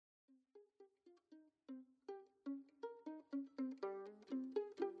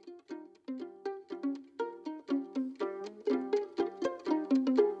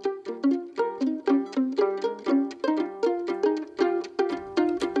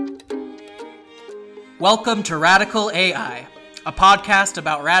Welcome to Radical AI, a podcast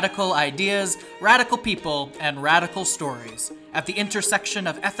about radical ideas, radical people, and radical stories at the intersection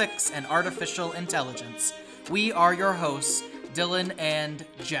of ethics and artificial intelligence. We are your hosts, Dylan and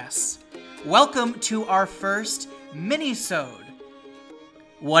Jess. Welcome to our first Minisode.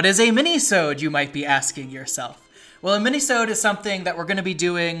 What is a Minisode, you might be asking yourself? Well, a Minisode is something that we're going to be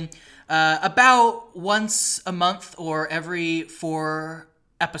doing about once a month or every 4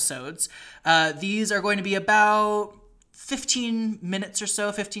 episodes. These are going to be about 15 minutes or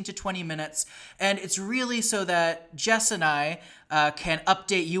so, 15 to 20 minutes. And it's really so that Jess and I can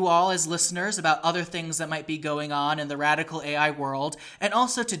update you all as listeners about other things that might be going on in the radical AI world, and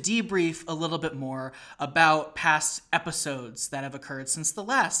also to debrief a little bit more about past episodes that have occurred since the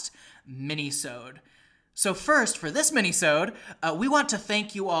last Minisode. So first, for this Minisode, we want to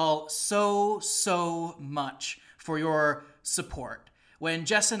thank you all so much for your support. When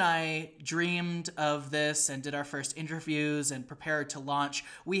Jess and I dreamed of this and did our first interviews and prepared to launch,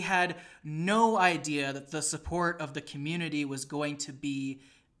 we had no idea that the support of the community was going to be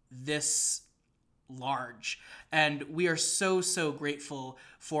this large. And we are so grateful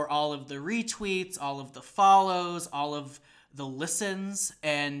for all of the retweets, all of the follows, all of the listens,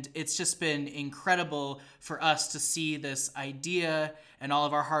 and it's just been incredible for us to see this idea and all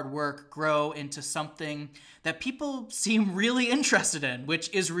of our hard work grow into something that people seem really interested in,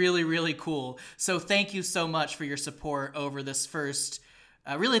 which is really cool. So thank you so much for your support over this first,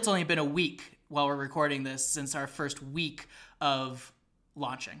 really it's only been a week while we're recording this since our first week of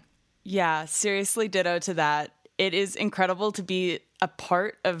launching. Yeah, seriously ditto to that. It is incredible to be a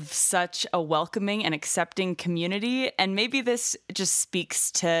part of such a welcoming and accepting community. And maybe this just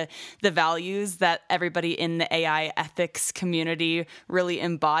speaks to the values that everybody in the AI ethics community really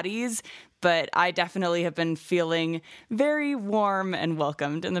embodies. But I definitely have been feeling very warm and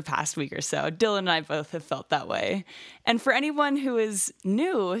welcomed in the past week or so. Dylan and I both have felt that way. And for anyone who is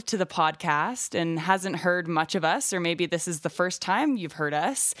new to the podcast and hasn't heard much of us, or maybe this is the first time you've heard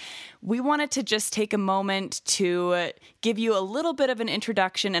us, we wanted to just take a moment to give you a little bit of an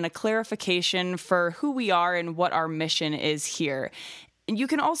introduction and a clarification for who we are and what our mission is here. And you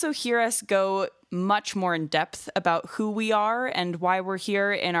can also hear us go much more in depth about who we are and why we're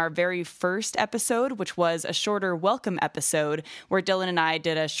here in our very first episode, which was a shorter welcome episode where Dylan and I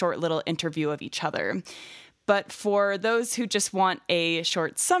did a short little interview of each other. But for those who just want a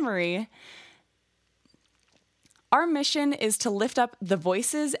short summary, our mission is to lift up the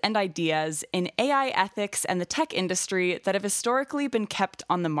voices and ideas in AI ethics and the tech industry that have historically been kept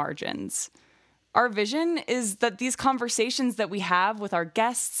on the margins. Our vision is that these conversations that we have with our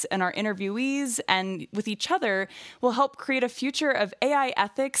guests and our interviewees and with each other will help create a future of AI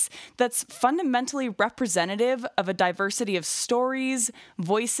ethics that's fundamentally representative of a diversity of stories,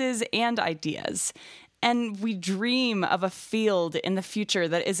 voices, and ideas. And we dream of a field in the future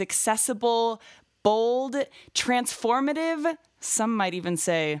that is accessible, bold, transformative, some might even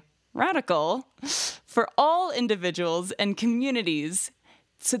say radical, for all individuals and communities,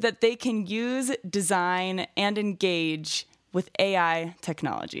 so that they can use, design, and engage with AI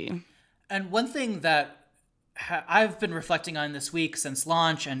technology. And one thing that I've been reflecting on this week since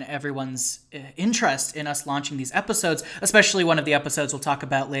launch and everyone's interest in us launching these episodes, especially one of the episodes we'll talk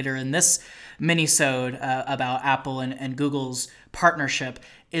about later in this minisode about Apple and Google's partnership,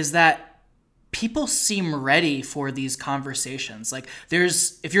 is that people seem ready for these conversations. Like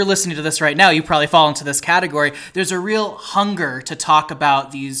if you're listening to this right now, you probably fall into this category. There's a real hunger to talk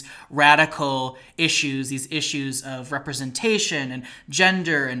about these radical issues, these issues of representation and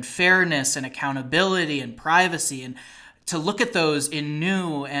gender and fairness and accountability and privacy, and to look at those in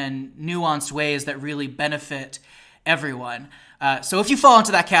new and nuanced ways that really benefit everyone. So if you fall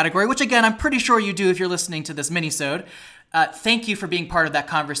into that category, which again, I'm pretty sure you do if you're listening to this minisode, thank you for being part of that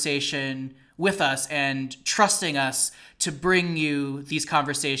conversation with us and trusting us to bring you these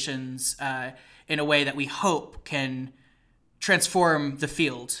conversations in a way that we hope can transform the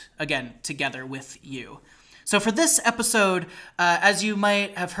field, again, together with you. So for this episode, as you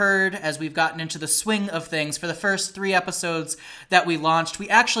might have heard, as we've gotten into the swing of things, for the first 3 episodes that we launched, we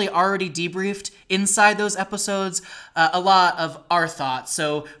actually already debriefed inside those episodes a lot of our thoughts.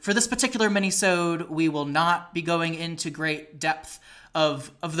 So for this particular minisode, we will not be going into great depth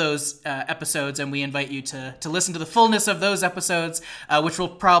of those episodes, and we invite you to listen to the fullness of those episodes, which will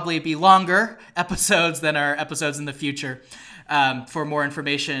probably be longer episodes than our episodes in the future, for more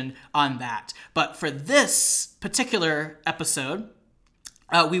information on that. But for this particular episode,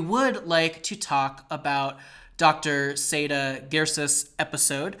 we would like to talk about Dr. Seda Girsis'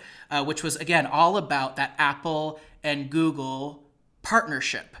 episode, which was, again, all about that Apple and Google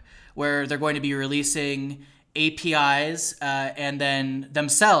partnership where they're going to be releasing APIs and then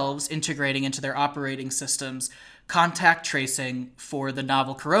themselves integrating into their operating systems contact tracing for the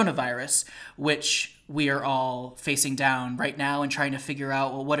novel coronavirus, which we are all facing down right now and trying to figure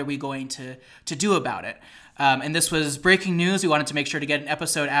out, well, what are we going to do about it? And this was breaking news. We wanted to make sure to get an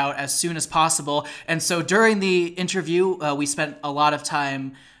episode out as soon as possible. And so during the interview, we spent a lot of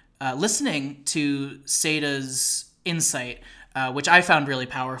time listening to Sada's insight, which I found really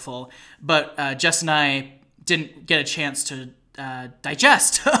powerful. But Jess and I didn't get a chance to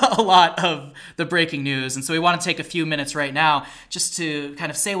digest a lot of the breaking news. And so we want to take a few minutes right now just to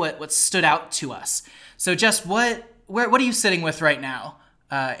kind of say what stood out to us. So Jess, what are you sitting with right now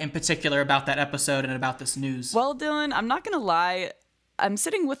in particular about that episode and about this news? Well, Dylan, I'm not going to lie. I'm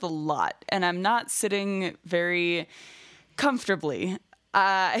sitting with a lot, and I'm not sitting very comfortably.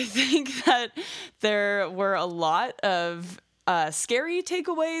 I think that there were a lot of scary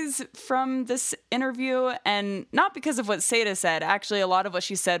takeaways from this interview, and not because of what Sada said. Actually, a lot of what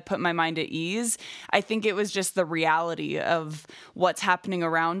she said put my mind at ease. I think it was just the reality of what's happening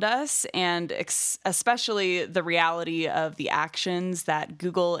around us, and especially the reality of the actions that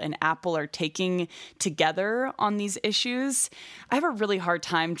Google and Apple are taking together on these issues. I have a really hard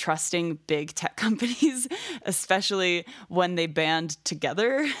time trusting big tech companies, especially when they band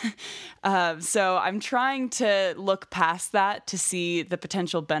together. So I'm trying to look past that to see the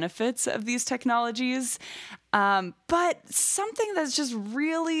potential benefits of these technologies. But something that's just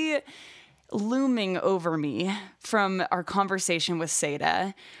really looming over me from our conversation with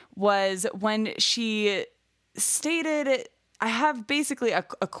Sada was when she stated, I have basically a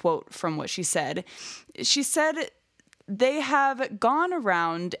quote from what she said. She said, "They have gone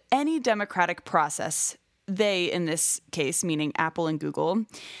around any democratic process," they in this case, meaning Apple and Google,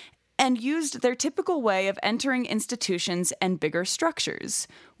 "and used their typical way of entering institutions and bigger structures,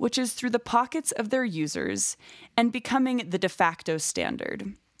 which is through the pockets of their users, and becoming the de facto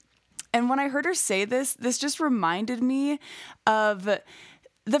standard." And when I heard her say this just reminded me of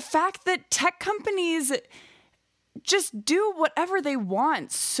the fact that tech companies just do whatever they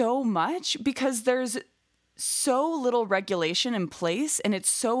want so much because there's so little regulation in place, and it's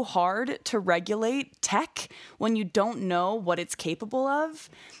so hard to regulate tech when you don't know what it's capable of.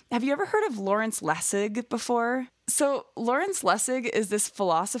 Have you ever heard of Lawrence Lessig before? So Lawrence Lessig is this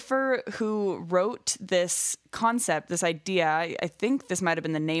philosopher who wrote this concept, this idea. I think this might have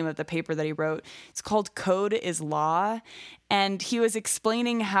been the name of the paper that he wrote. It's called Code is Law. And he was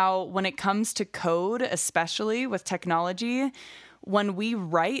explaining how when it comes to code, especially with technology, when we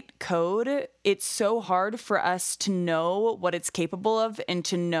write code, it's so hard for us to know what it's capable of and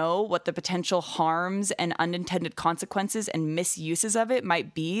to know what the potential harms and unintended consequences and misuses of it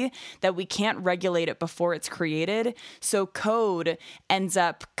might be that we can't regulate it before it's created. So code ends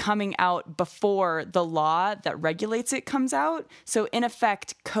up coming out before the law that regulates it comes out. So in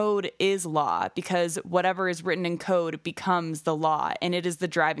effect, code is law because whatever is written in code becomes the law, and it is the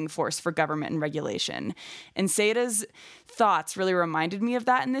driving force for government and regulation. And Sada's thoughts really reminded me of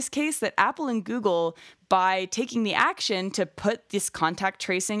that in this case, that Apple and Google, by taking the action to put this contact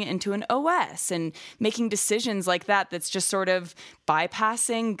tracing into an OS and making decisions like that, that's just sort of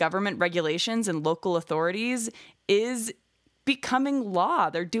bypassing government regulations and local authorities, is becoming law.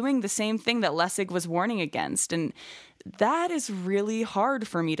 They're doing the same thing that Lessig was warning against. And that is really hard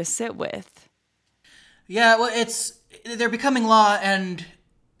for me to sit with. Yeah, well, they're becoming law and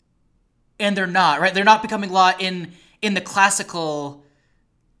they're not, right? They're not becoming law in the classical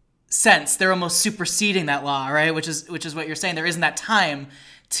sense. They're almost superseding that law, right? Which is what you're saying. There isn't that time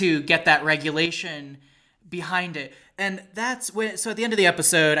to get that regulation behind it. And that's when, so at the end of the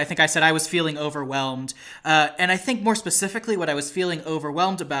episode, I think I said I was feeling overwhelmed. And I think more specifically what I was feeling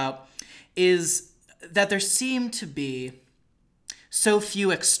overwhelmed about is that there seemed to be so few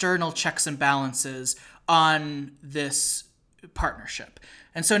external checks and balances on this partnership.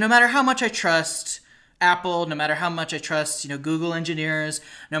 And so no matter how much I trust Apple, no matter how much I trust, Google engineers,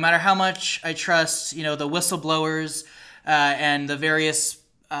 no matter how much I trust, the whistleblowers and the various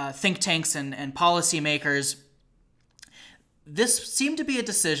think tanks and policymakers, this seemed to be a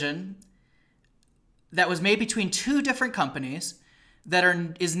decision that was made between two different companies that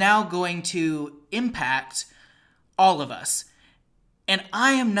is now going to impact all of us. And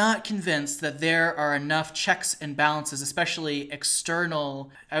I am not convinced that there are enough checks and balances, especially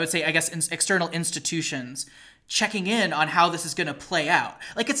external institutions, checking in on how this is going to play out.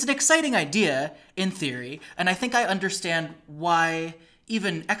 Like, it's an exciting idea in theory, and I think I understand why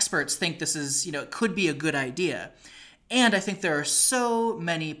even experts think this is, it could be a good idea. And I think there are so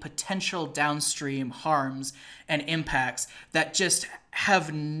many potential downstream harms and impacts that just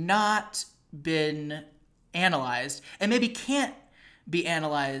have not been analyzed, and maybe can't be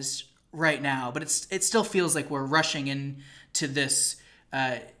analyzed right now, but it still feels like we're rushing into this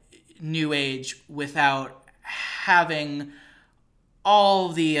new age without having all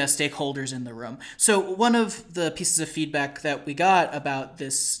the stakeholders in the room. So one of the pieces of feedback that we got about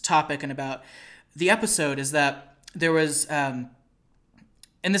this topic and about the episode is that there was, and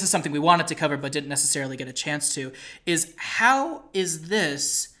this is something we wanted to cover but didn't necessarily get a chance to, is how is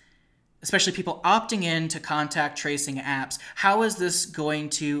this, especially people opting in to contact tracing apps, how is this going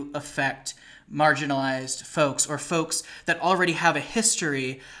to affect marginalized folks or folks that already have a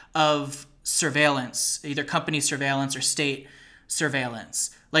history of surveillance, either company surveillance or state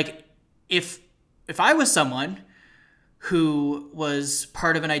surveillance? Like, if I was someone who was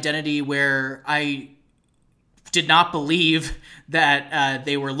part of an identity where I did not believe that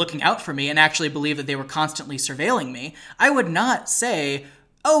they were looking out for me and actually believed that they were constantly surveilling me, I would not say,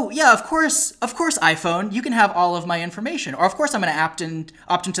 oh yeah, of course iPhone, you can have all of my information. Or of course I'm going to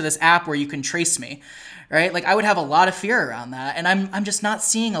opt into this app where you can trace me, right? Like, I would have a lot of fear around that. And I'm just not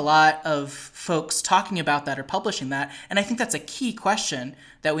seeing a lot of folks talking about that or publishing that. And I think that's a key question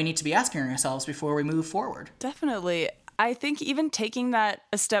that we need to be asking ourselves before we move forward. Definitely. I think even taking that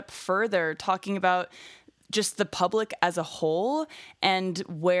a step further, talking about just the public as a whole and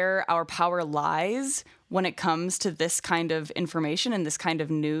where our power lies when it comes to this kind of information and this kind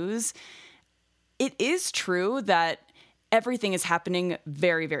of news, it is true that everything is happening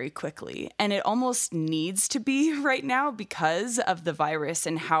very, very quickly. And it almost needs to be right now because of the virus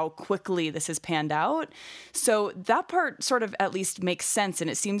and how quickly this has panned out. So that part sort of at least makes sense, and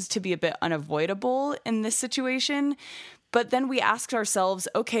it seems to be a bit unavoidable in this situation. But then we asked ourselves,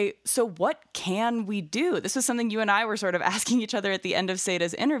 okay, so what can we do? This was something you and I were sort of asking each other at the end of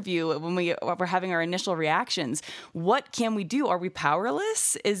Sada's interview when we were having our initial reactions. What can we do? Are we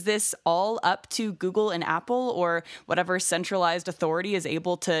powerless? Is this all up to Google and Apple or whatever centralized authority is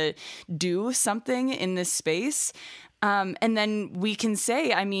able to do something in this space? And then we can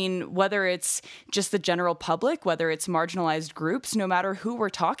say, I mean, whether it's just the general public, whether it's marginalized groups, no matter who we're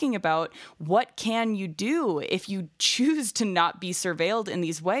talking about, what can you do if you choose to not be surveilled in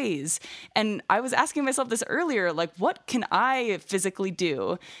these ways? And I was asking myself this earlier, like, what can I physically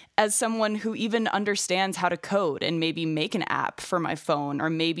do as someone who even understands how to code and maybe make an app for my phone or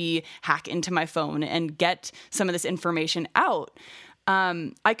maybe hack into my phone and get some of this information out?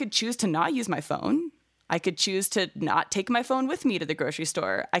 I could choose to not use my phone. I could choose to not take my phone with me to the grocery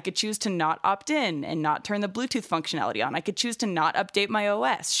store. I could choose to not opt in and not turn the Bluetooth functionality on. I could choose to not update my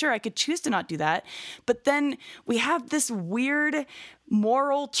OS. Sure, I could choose to not do that. But then we have this weird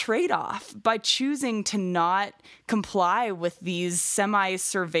moral trade-off by choosing to not comply with these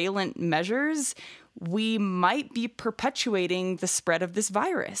semi-surveillance measures. We might be perpetuating the spread of this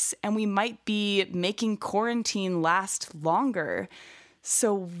virus, and we might be making quarantine last longer.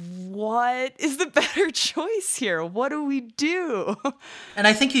 So what is the better choice here? What do we do? And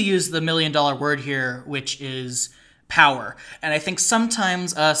I think you use the $1 million word here, which is power. And I think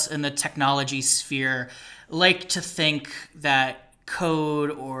sometimes us in the technology sphere like to think that code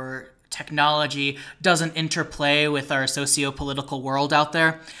or technology doesn't interplay with our socio-political world out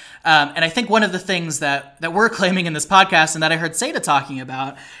there. And I think one of the things that we're claiming in this podcast and that I heard Seda talking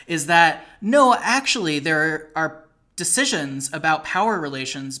about is that, no, actually, there are decisions about power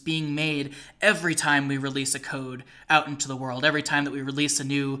relations being made every time we release a code out into the world, every time that we release a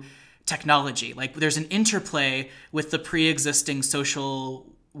new technology. Like, there's an interplay with the pre-existing social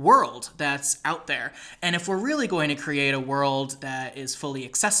world that's out there. And if we're really going to create a world that is fully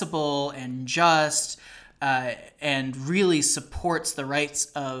accessible and just and really supports the rights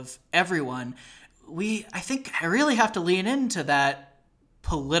of everyone, I think I really have to lean into that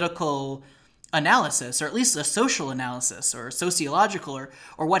political analysis, or at least a social analysis or sociological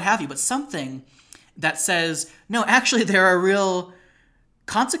or what have you, but something that says, no, actually there are real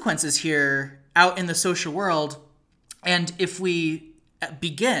consequences here out in the social world. And if we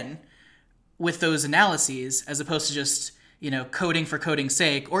begin with those analyses, as opposed to just, coding for coding's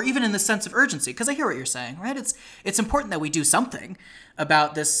sake, or even in the sense of urgency, because I hear what you're saying, right? It's important that we do something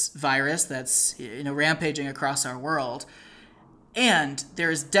about this virus that's, rampaging across our world. And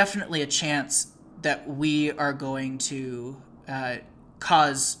there is definitely a chance that we are going to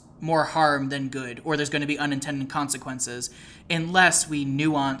cause more harm than good, or there's going to be unintended consequences unless we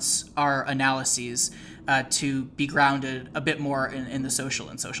nuance our analyses to be grounded a bit more in the social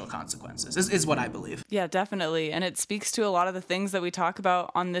and social consequences, is what I believe. Yeah, definitely. And it speaks to a lot of the things that we talk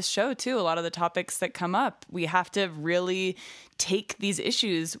about on this show, too. A lot of the topics that come up. We have to really take these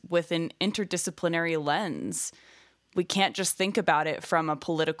issues with an interdisciplinary lens. we can't just think about it from a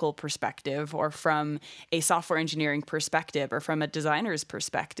political perspective or from a software engineering perspective or from a designer's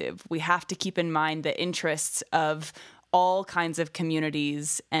perspective. We have to keep in mind the interests of all kinds of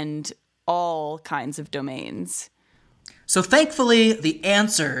communities and all kinds of domains. So thankfully, the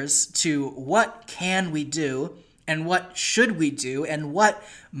answers to what can we do and what should we do and what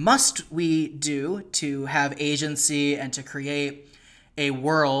must we do to have agency and to create a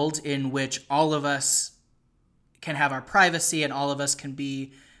world in which all of us can have our privacy and all of us can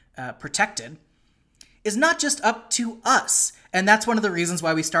be protected is not just up to us. And that's one of the reasons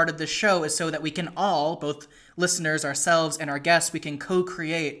why we started this show, is so that we can all, both listeners, ourselves, and our guests, we can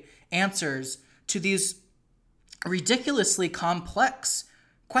co-create answers to these ridiculously complex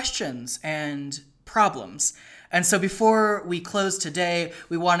questions and problems. And so before we close today,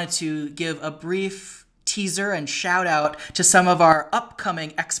 we wanted to give a brief teaser and shout out to some of our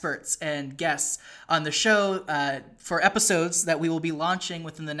upcoming experts and guests on the show for episodes that we will be launching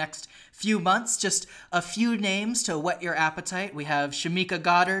within the next few months. Just a few names to whet your appetite. We have Shamika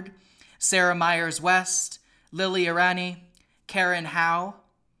Goddard, Sarah Myers-West, Lily Irani, Karen Howe,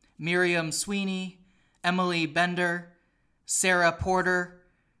 Miriam Sweeney, Emily Bender, Sarah Porter,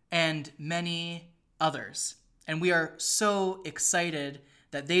 and many others. And we are so excited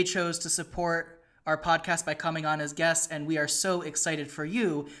that they chose to support our podcast by coming on as guests, and we are so excited for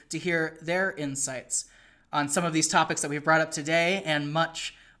you to hear their insights on some of these topics that we've brought up today and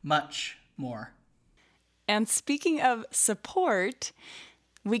much, much more. And speaking of support,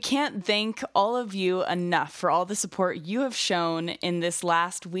 we can't thank all of you enough for all the support you have shown in this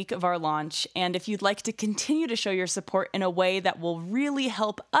last week of our launch. And if you'd like to continue to show your support in a way that will really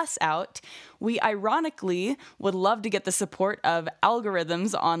help us out, we ironically would love to get the support of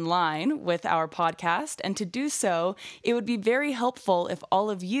algorithms online with our podcast. And to do so, it would be very helpful if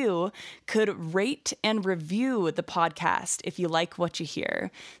all of you could rate and review the podcast if you like what you hear.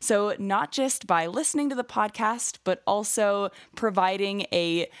 So not just by listening to the podcast, but also providing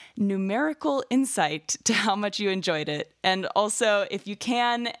a numerical insight to how much you enjoyed it. And also, if you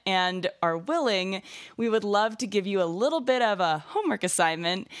can and are willing, we would love to give you a little bit of a homework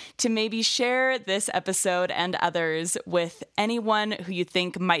assignment to maybe share this episode and others with anyone who you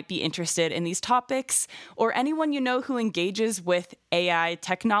think might be interested in these topics, or anyone you know who engages with AI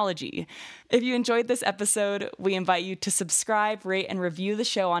technology. If you enjoyed this episode, we invite you to subscribe, rate, and review the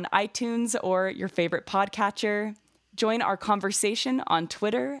show on iTunes or your favorite podcatcher. Join our conversation on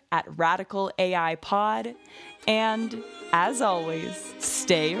Twitter at Radical AI Pod. And as always,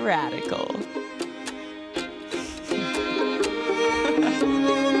 stay radical.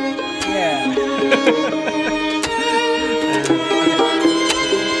 Yeah.